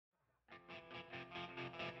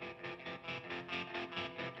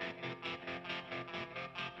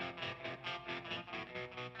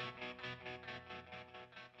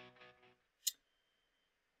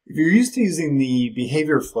If you're used to using the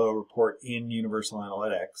behavior flow report in Universal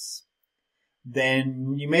Analytics,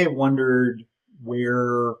 then you may have wondered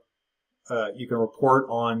where you can report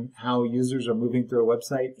on how users are moving through a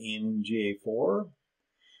website in GA4,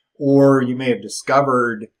 or you may have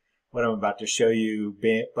discovered what I'm about to show you,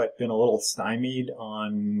 but been a little stymied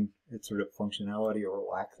on its sort of functionality or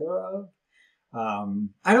lack thereof.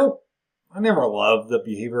 I never loved the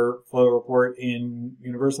behavior flow report in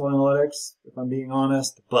Universal Analytics, if I'm being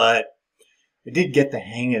honest, but I did get the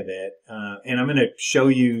hang of it. And I'm going to show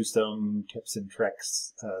you some tips and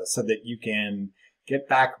tricks so that you can get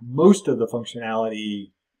back most of the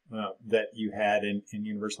functionality that you had in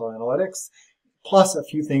Universal Analytics, plus a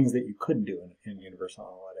few things that you couldn't do in Universal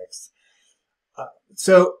Analytics.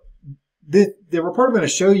 So the report I'm going to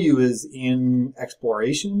show you is in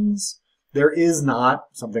Explorations. There is not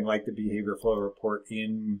something like the behavior flow report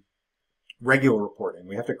in regular reporting.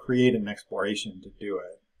 We have to create an exploration to do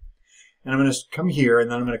it. And I'm going to come here, and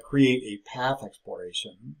then I'm going to create a path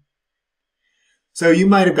exploration. So you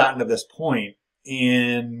might have gotten to this point,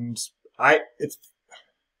 and I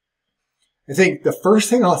think the first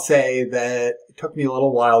thing I'll say that it took me a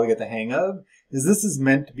little while to get the hang of is this is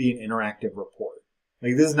meant to be an interactive report.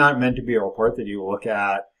 Like, this is not meant to be a report that you look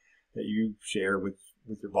at, that you share with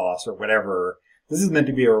your boss or whatever. This is meant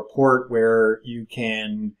to be a report where you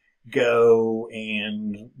can go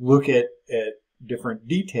and look at different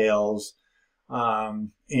details.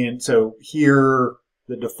 And so here,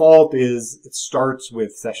 the default is it starts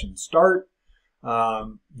with session start.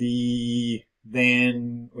 Then we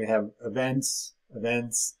have events.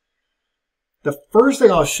 The first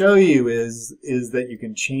thing I'll show you is that you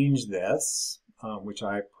can change this, which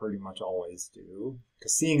I pretty much always do,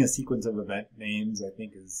 because seeing a sequence of event names I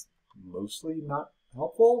think is mostly not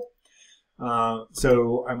helpful.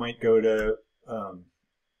 So I might go to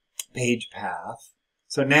page path.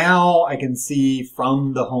 So now I can see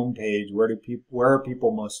from the home page where are people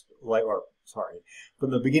most like, or sorry, from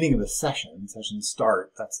the beginning of the session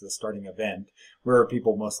start, that's the starting event, where are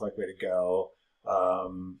people most likely to go,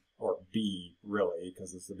 or be really,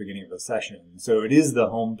 because it's the beginning of the session. So it is the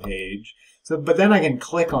home page. So, but then I can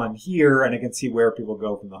click on here and I can see where people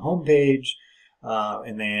go from the home page,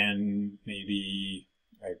 and then maybe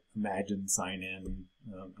I imagine sign in.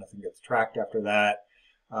 Nothing gets tracked after that.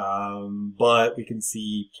 But we can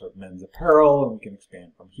see sort of men's apparel, and we can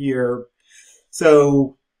expand from here.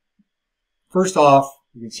 So first off,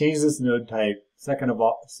 you can change this node type. Second,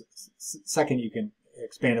 you can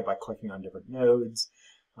expand it by clicking on different nodes.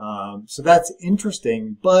 So that's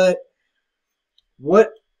interesting. But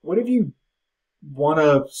what if you want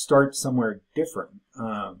to start somewhere different?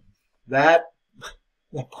 That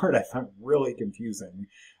part I found really confusing.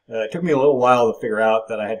 It took me a little while to figure out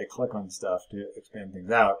that I had to click on stuff to expand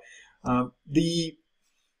things out. The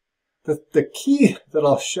key that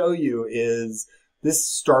I'll show you is this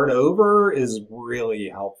start over is really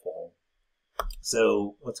helpful.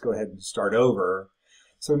 So let's go ahead and start over.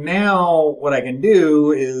 So now what I can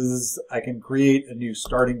do is I can create a new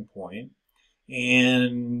starting point,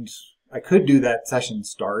 and I could do that session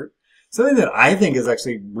start. Something that I think is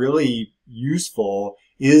actually really useful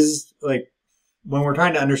is, like, when we're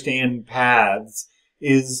trying to understand paths,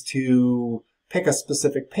 is to pick a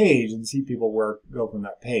specific page and see people go from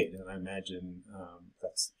that page. And I imagine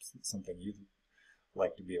that's something you'd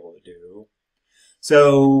like to be able to do.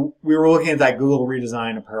 So we were looking at that Google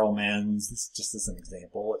redesign apparel men's. This is just as an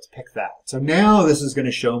example. Let's pick that. So now this is going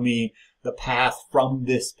to show me the path from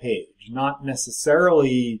this page. Not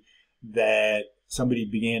necessarily that somebody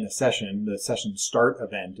began a session. The session start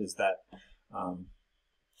event is that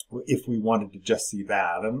if we wanted to just see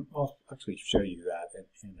that. And I'll actually show you that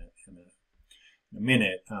in a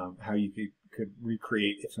minute, how you could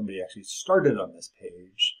recreate if somebody actually started on this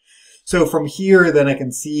page. So from here, then I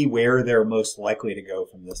can see where they're most likely to go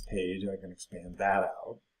from this page. I can expand that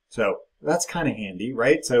out. So that's kind of handy,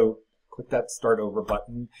 right? So click that start over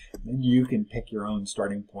button, and then you can pick your own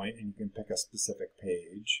starting point, and you can pick a specific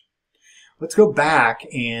page. Let's go back,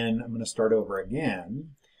 and I'm going to start over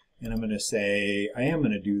again. And I'm going to say, I am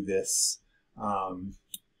going to do this,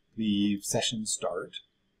 the session start.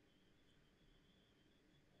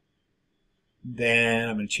 Then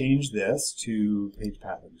I'm going to change this to page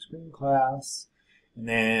path of the screen class. And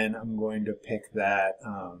then I'm going to pick that,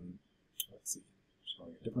 let's see,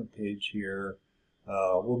 showing a different page here.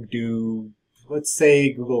 We'll do, let's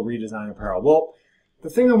say, Google redesign apparel. Well,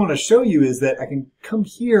 the thing I want to show you is that I can come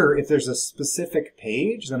here if there's a specific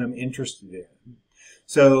page that I'm interested in.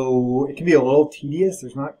 So it can be a little tedious.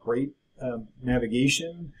 There's not great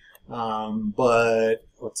navigation. But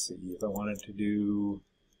let's see, if I wanted to do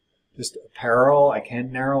just apparel, I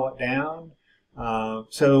can narrow it down.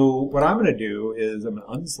 So what I'm going to do is I'm going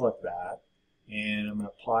to unselect that, and I'm going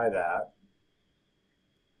to apply that.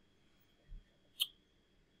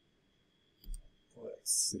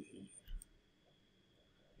 Let's see.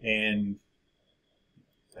 And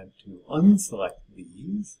to unselect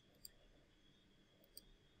these.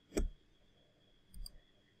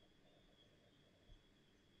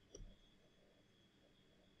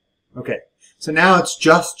 Okay, so now it's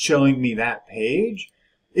just showing me that page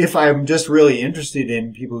if I'm just really interested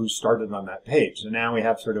in people who started on that page. So now we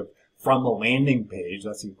have sort of from the landing page,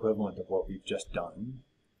 that's the equivalent of what we've just done.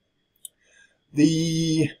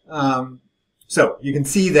 So you can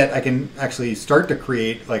see that I can actually start to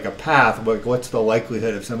create like a path, like what's the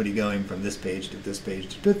likelihood of somebody going from this page to this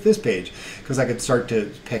page to this page, because I could start to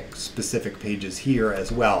pick specific pages here as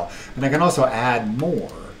well. And I can also add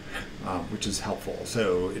more, which is helpful.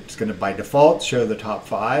 So it's going to by default show the top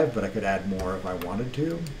 5, but I could add more if I wanted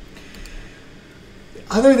to. The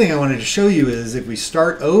other thing I wanted to show you is if we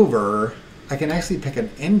start over, I can actually pick an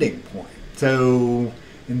ending point. So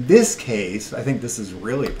in this case, I think this is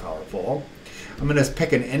really powerful. I'm going to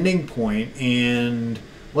pick an ending point, and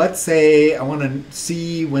let's say I want to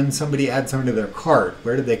see when somebody adds something to their cart.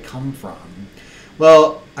 Where did they come from?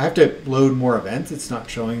 Well, I have to load more events. It's not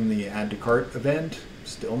showing the add to cart event.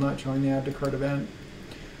 Still not showing the add to cart event.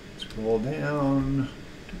 Scroll down,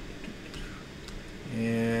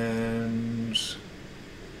 and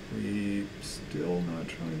we still not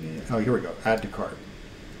showing the. Oh, here we go. Add to cart.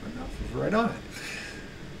 My mouse is right on it.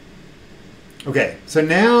 Okay, so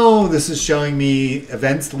now this is showing me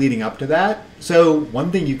events leading up to that. So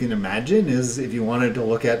one thing you can imagine is if you wanted to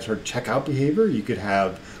look at sort of checkout behavior, you could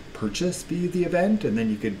have purchase be the event, and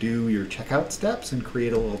then you could do your checkout steps and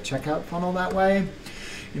create a little checkout funnel that way.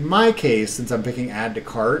 In my case, since I'm picking add to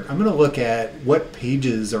cart, I'm going to look at what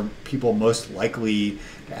pages are people most likely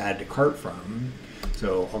to add to cart from.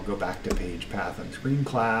 So I'll go back to page path and screen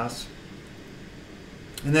class.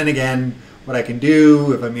 And then again, what I can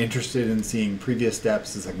do if I'm interested in seeing previous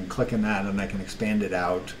steps is I can click in that and I can expand it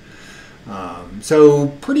out. So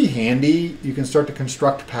pretty handy. You can start to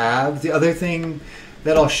construct paths. The other thing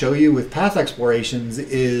that I'll show you with path explorations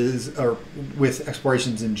is, or with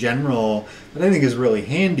explorations in general, that I think is really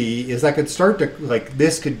handy is I could start to, like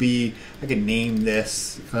this could be, I could name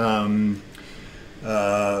this, I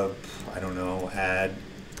don't know, add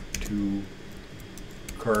to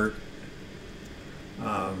cart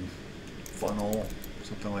funnel,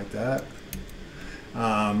 something like that.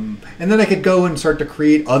 And then I could go and start to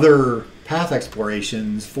create other path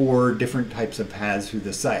explorations for different types of paths through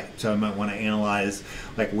the site. So I might want to analyze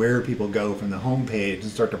like where people go from the home page and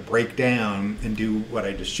start to break down and do what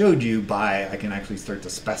I just showed you by, I can actually start to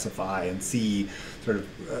specify and see sort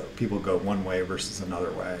of people go one way versus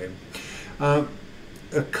another way.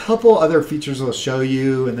 A couple other features I'll show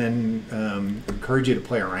you and then encourage you to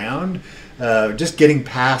play around. Just getting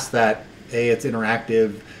past that, A, it's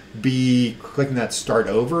interactive, B, clicking that start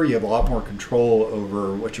over, you have a lot more control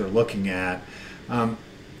over what you're looking at.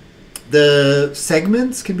 The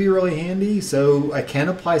segments can be really handy, so I can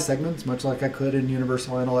apply segments much like I could in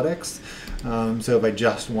Universal Analytics. So if I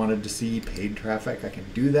just wanted to see paid traffic, I can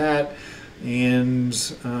do that. And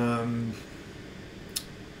I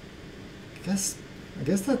guess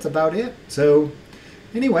that's about it. So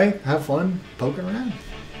anyway, have fun poking around.